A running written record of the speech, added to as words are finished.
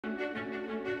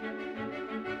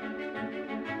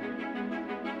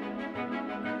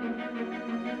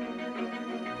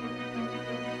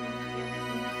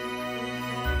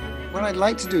what I'd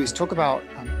like to do is talk about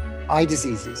eye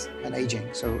diseases and aging.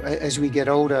 So as we get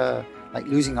older, like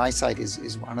losing eyesight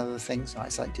is one of the things,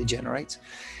 eyesight degenerates.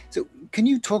 So can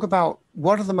you talk about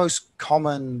what are the most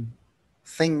common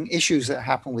issues that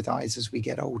happen with eyes as we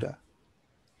get older?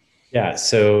 Yeah,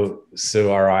 so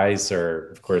our eyes are,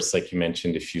 of course, like you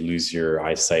mentioned, if you lose your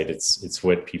eyesight, it's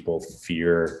what people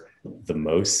fear the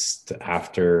most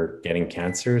after getting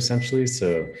cancer, essentially.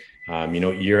 So,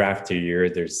 year after year,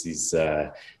 there's these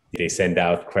they send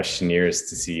out questionnaires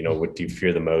to see, what do you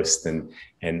fear the most? And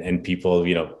people,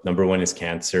 number one is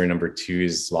cancer, number two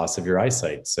is loss of your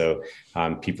eyesight. So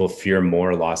people fear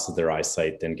more loss of their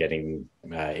eyesight than getting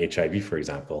HIV, for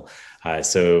example. In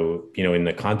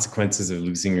the consequences of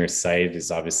losing your sight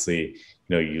is obviously,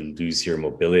 you lose your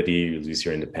mobility, you lose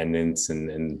your independence,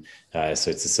 and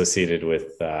so it's associated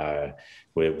with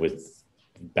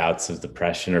bouts of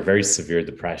depression or very severe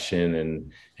depression,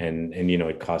 and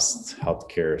it costs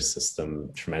healthcare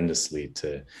system tremendously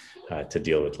to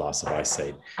deal with loss of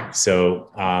eyesight.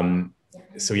 So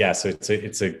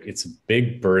it's a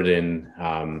big burden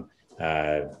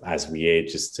as we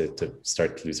age, just to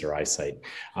start to lose our eyesight.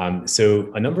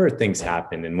 So a number of things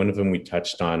happen, and one of them we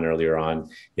touched on earlier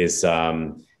on is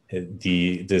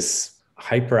this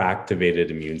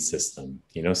hyperactivated immune system.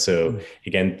 So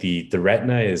again, the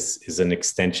retina is an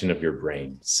extension of your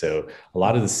brain. So a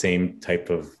lot of the same type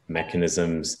of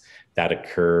mechanisms that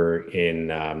occur in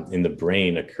the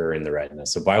brain occur in the retina.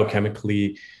 So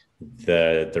biochemically,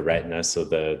 the retina, so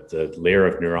the layer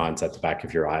of neurons at the back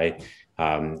of your eye,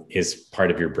 is part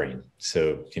of your brain.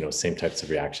 So, same types of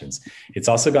reactions. It's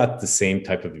also got the same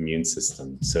type of immune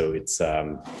system. So it's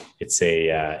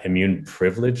a immune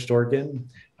privileged organ.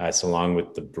 So along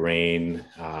with the brain,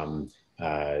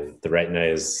 the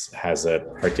retina has a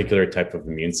particular type of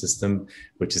immune system,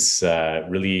 which is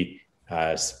really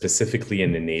specifically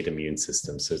an innate immune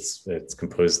system. So it's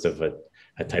composed of a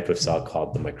type of cell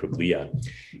called the microglia.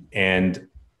 And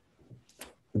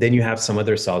then you have some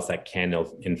other cells that can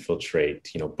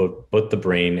infiltrate, both the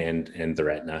brain and the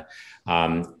retina.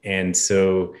 And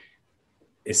so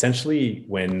essentially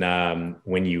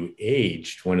when you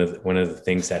age, one of the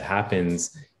things that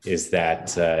happens is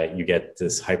that you get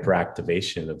this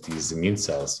hyperactivation of these immune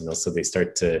cells, so they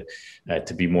start to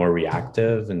be more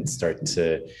reactive and start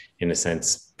to, in a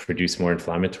sense, produce more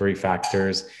inflammatory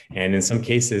factors. And in some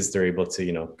cases, they're able to,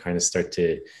 kind of start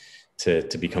to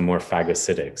become more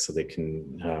phagocytic, so they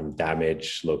can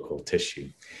damage local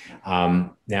tissue.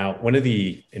 Now, one of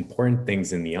the important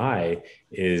things in the eye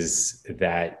is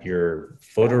that your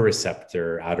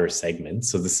photoreceptor outer segment,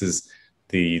 so this is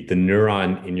the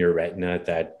neuron in your retina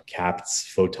that captures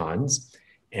photons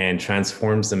and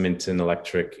transforms them into an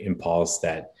electric impulse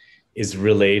that is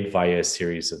relayed via a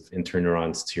series of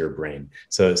interneurons to your brain.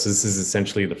 So this is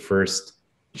essentially the first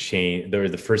chain, or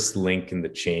the first link in the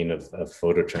chain of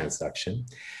phototransduction.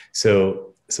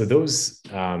 So those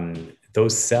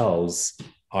cells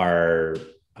are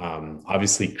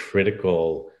obviously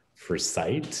critical for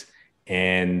sight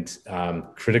and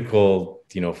critical,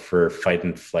 for fight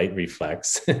and flight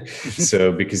reflex.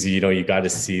 So because you got to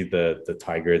see the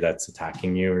tiger that's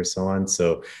attacking you or so on.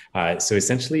 So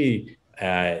essentially,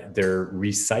 they're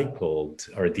recycled,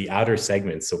 or the outer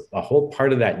segment. So a whole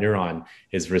part of that neuron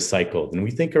is recycled. And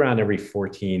we think around every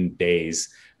 14 days,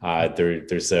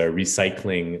 there's a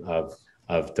recycling of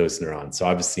those neurons. So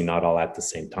obviously not all at the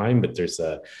same time, but there's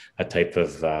a type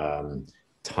of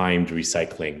timed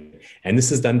recycling. And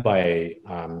this is done by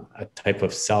a type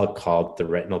of cell called the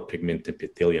retinal pigment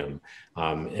epithelium.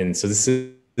 And so this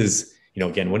is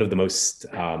again, one of the most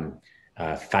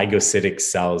phagocytic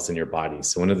cells in your body.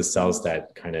 So one of the cells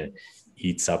that kind of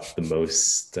eats up the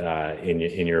most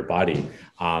in your body.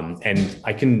 And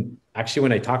I can actually,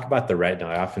 when I talk about the retina,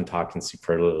 I often talk in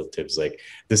superlatives, like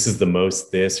this is the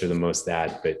most this or the most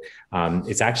that, but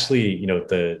it's actually,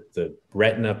 the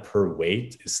retina per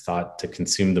weight is thought to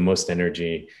consume the most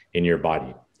energy in your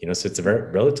body. So it's a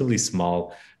very relatively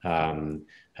small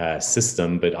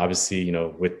system, but obviously,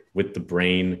 with the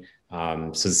brain.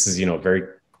 So this is, very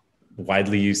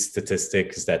widely used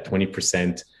statistic is that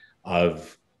 20%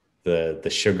 of the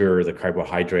sugar or the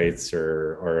carbohydrates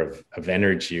or of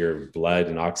energy or blood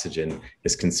and oxygen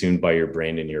is consumed by your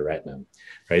brain and your retina,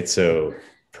 right? So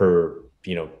for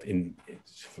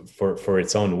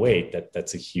its own weight,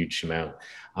 that's a huge amount.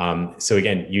 So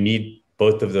again, you need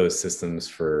both of those systems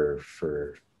to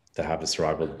have a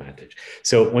survival advantage.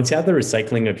 So once you have the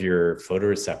recycling of your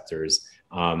photoreceptors,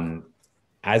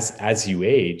 as you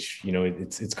age,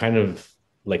 it's kind of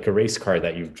like a race car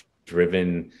that you've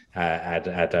driven at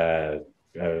a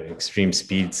extreme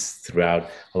speeds throughout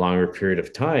a longer period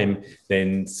of time,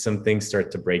 then some things start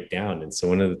to break down. And so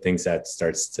one of the things that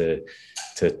starts to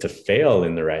fail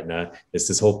in the retina is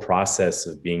this whole process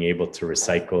of being able to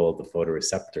recycle the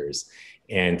photoreceptors.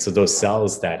 And so those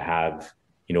cells that have,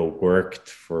 worked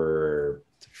for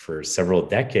several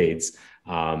decades,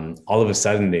 all of a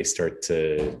sudden they start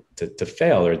to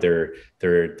fail, or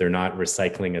they're not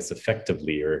recycling as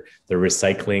effectively, or they're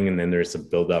recycling and then there's a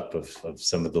buildup of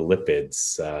some of the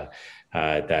lipids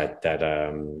that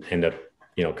end up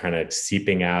kind of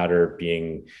seeping out or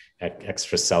being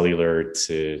extracellular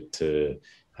to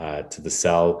the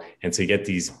cell, and so you get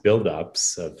these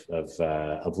buildups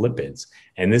of lipids,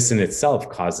 and this in itself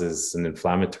causes an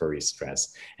inflammatory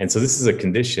stress. And so this is a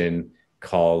condition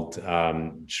called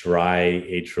dry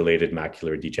age-related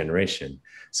macular degeneration.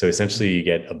 So essentially, you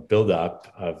get a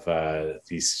buildup of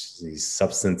these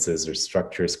substances or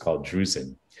structures called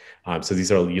drusen. So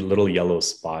these are little yellow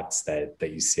spots that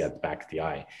you see at the back of the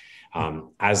eye.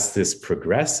 As this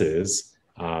progresses,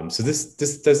 so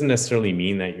this doesn't necessarily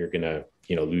mean that you're going to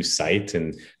lose sight,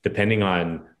 and depending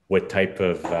on what type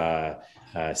of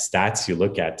stats you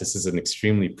look at, this is an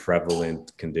extremely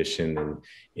prevalent condition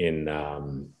in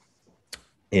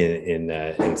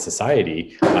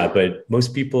society, but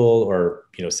most people, or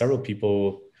several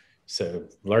people, so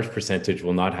a large percentage,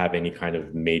 will not have any kind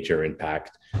of major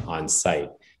impact on sight.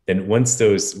 Then once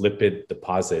those lipid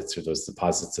deposits, or those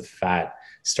deposits of fat,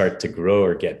 start to grow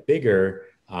or get bigger,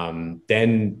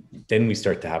 then we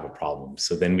start to have a problem.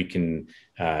 So then we can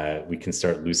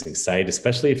start losing sight,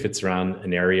 especially if it's around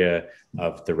an area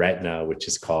of the retina which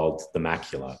is called the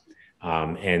macula.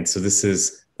 And so this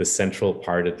is the central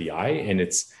part of the eye, and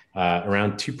it's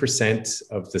around 2%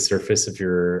 of the surface of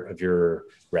your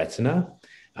retina.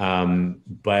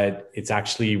 But it's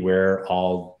actually where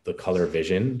all the color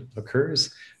vision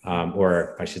occurs,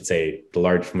 or I should say the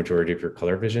large majority of your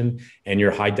color vision and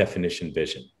your high definition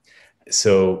vision.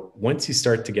 So once you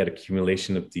start to get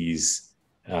accumulation of these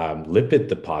lipid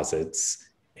deposits,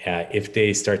 if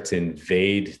they start to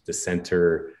invade the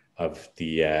center of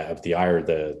the eye, or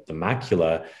the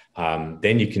macula,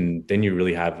 then you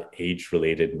really have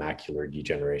age-related macular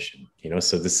degeneration.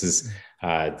 So this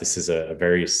is a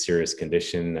very serious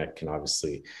condition that can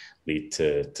obviously lead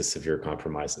to severe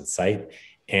compromise in sight.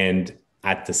 And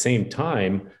at the same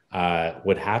time,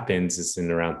 what happens is, in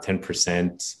around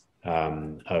 10%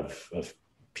 of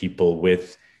people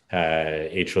with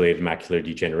age-related macular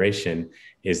degeneration,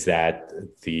 is that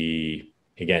the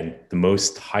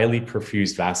most highly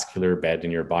perfused vascular bed in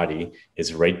your body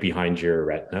is right behind your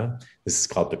retina. This is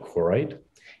called the choroid.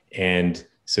 And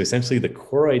so essentially the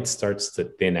choroid starts to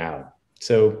thin out.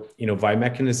 So, by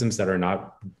mechanisms that are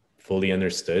not fully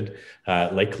understood,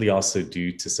 likely also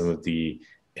due to some of the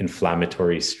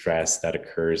inflammatory stress that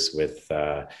occurs with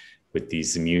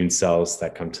these immune cells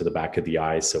that come to the back of the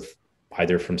eye. So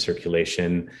either from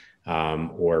circulation,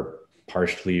 or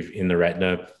partially in the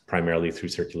retina, primarily through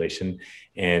circulation,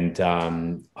 and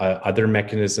other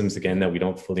mechanisms, again, that we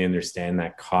don't fully understand,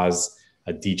 that cause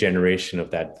a degeneration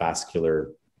of that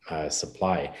vascular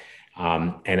supply.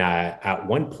 And at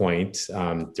one point,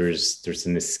 there's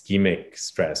an ischemic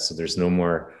stress. So there's no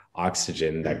more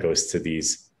oxygen that goes to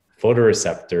these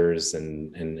photoreceptors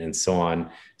and so on.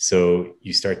 So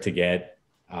you start to get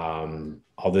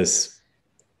all this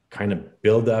kind of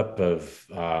buildup of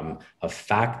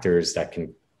factors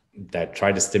that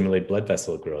try to stimulate blood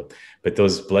vessel growth, but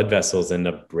those blood vessels end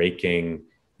up breaking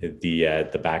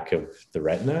the back of the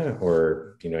retina,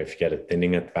 or if you get a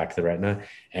thinning at the back of the retina,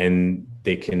 and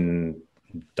they can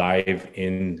dive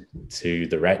into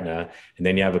the retina, and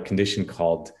then you have a condition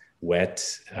called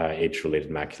wet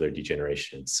age-related macular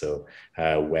degeneration. So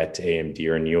wet AMD,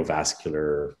 or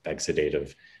neovascular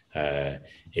exudative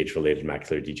age-related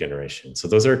macular degeneration. So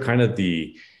those are kind of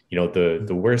the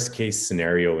worst case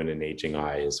scenario in an aging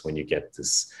eye, is when you get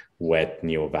this wet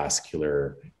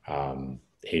neovascular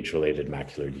age-related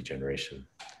macular degeneration.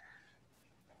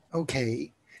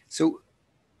 Okay, so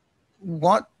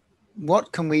what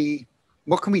can we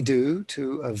do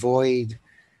to avoid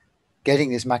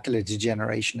getting this macular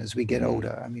degeneration as we get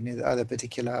older? I mean, are there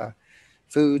particular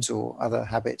foods or other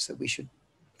habits that we should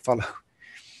follow?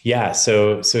 Yeah,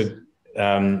 so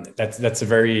that's a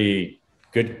very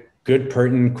good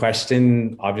pertinent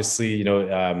question. Obviously,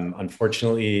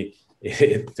 unfortunately,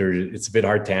 it's a bit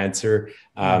hard to answer.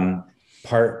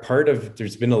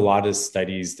 There's been a lot of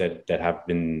studies that have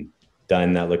been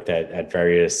done that looked at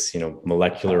various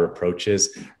molecular approaches.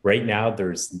 Right now,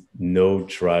 there's no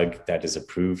drug that is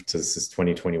approved. So this is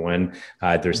 2021.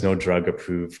 There's no drug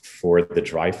approved for the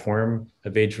dry form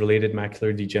of age-related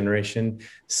macular degeneration.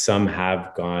 Some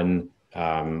have gone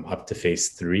up to phase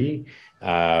 3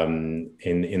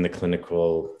 in the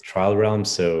clinical trial realm.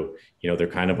 So, they're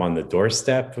kind of on the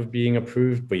doorstep of being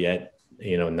approved, but yet,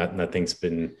 nothing's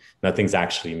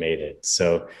actually made it.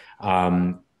 So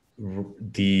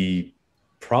the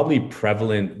probably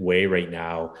prevalent way right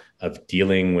now of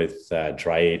dealing with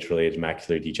dry age-related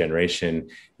macular degeneration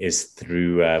is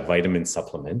through vitamin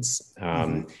supplements.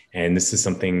 And this is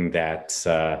something that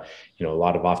a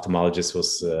lot of ophthalmologists will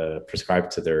prescribe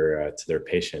to their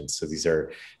patients. So these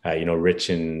are rich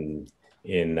in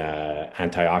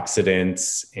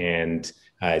antioxidants, and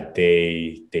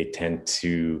they tend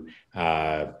to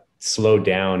slow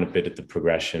down a bit at the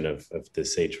progression of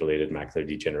this age-related macular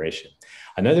degeneration.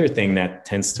 Another thing that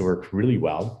tends to work really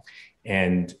well,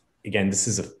 and again, this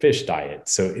is a fish diet,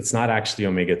 so it's not actually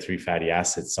omega-3 fatty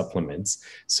acid supplements.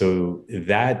 So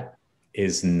that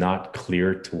is not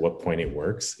clear to what point it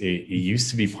works. It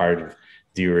used to be part of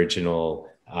the original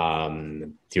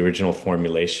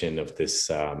formulation of this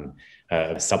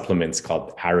supplements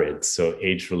called ARID, so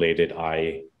age-related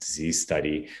eye disease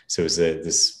study. So it was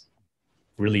this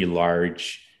really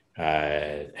large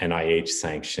NIH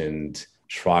sanctioned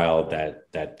trial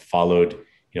that followed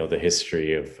the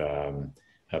history of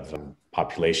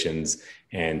populations,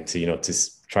 and to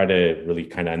try to really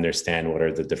kind of understand what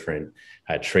are the different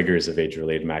triggers of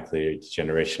age-related macular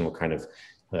degeneration, what kind of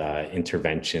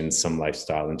interventions, some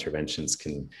lifestyle interventions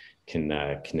can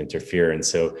interfere. And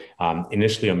so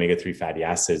initially omega-3 fatty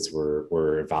acids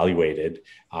were evaluated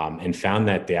and found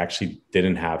that they actually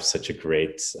didn't have such a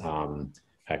great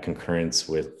concurrence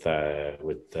with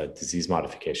disease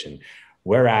modification.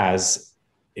 Whereas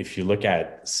if you look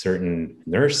at certain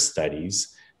nurse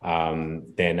studies,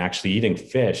 then actually eating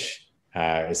fish,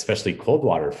 especially cold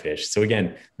water fish. So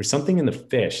again, there's something in the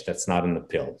fish that's not in the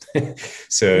pill.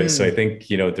 So I think,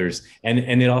 there's,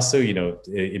 and it also,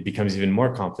 it becomes even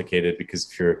more complicated,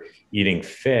 because if you're eating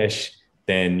fish,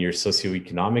 then your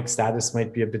socioeconomic status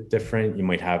might be a bit different. You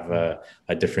might have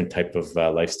a different type of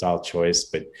lifestyle choice,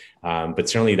 but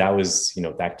certainly that was,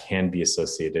 that can be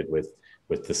associated with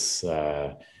this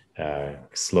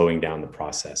slowing down the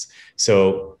process.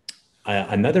 So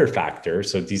another factor,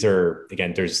 so these are,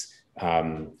 again, there's,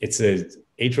 it's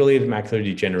age-related macular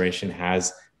degeneration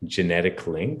has genetic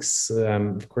links,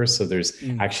 of course. So there's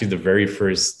actually the very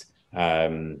first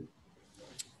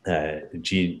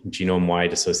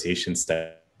genome-wide association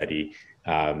study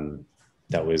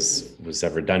that was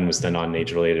ever done was done on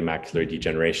age-related macular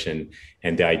degeneration,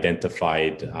 and they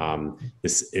identified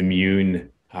this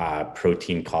immune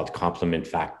protein called complement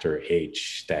factor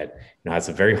H that has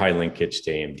a very high linkage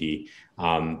to AMD,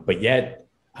 but yet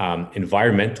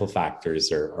environmental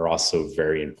factors are also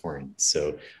very important.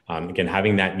 So again,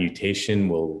 having that mutation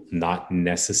will not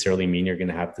necessarily mean you're going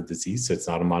to have the disease. So it's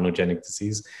not a monogenic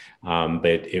disease,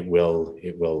 but it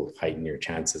will heighten your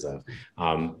chances of.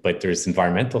 But there's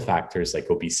environmental factors like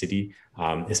obesity,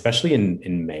 especially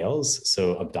in males.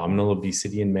 So abdominal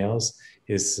obesity in males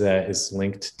is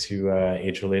linked to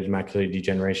age-related macular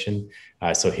degeneration.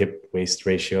 So hip waist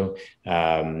ratio.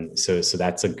 So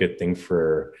that's a good thing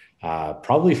for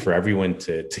probably for everyone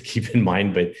to keep in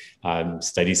mind, but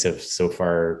studies have so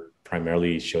far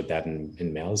primarily showed that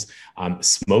in males.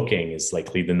 Smoking is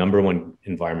likely the number one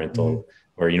environmental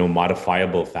or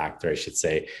modifiable factor, I should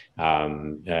say,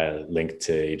 linked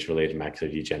to age-related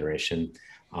macular degeneration.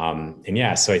 And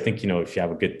yeah, so I think if you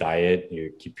have a good diet,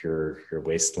 you keep your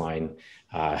waistline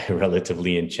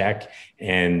relatively in check,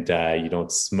 and you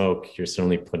don't smoke, you're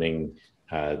certainly putting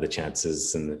the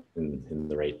chances in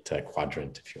the right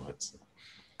quadrant, if you want. So.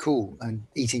 Cool. And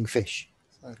eating fish.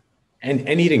 And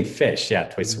eating fish, yeah,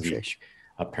 twice a week,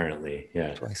 apparently.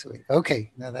 Yeah. Twice a week.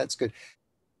 Okay, now that's good.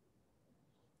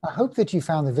 I hope that you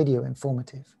found the video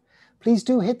informative. Please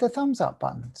do hit the thumbs up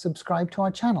button, subscribe to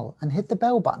our channel, and hit the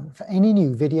bell button for any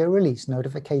new video release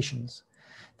notifications.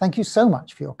 Thank you so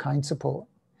much for your kind support.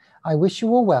 I wish you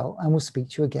all well, and will speak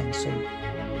to you again soon.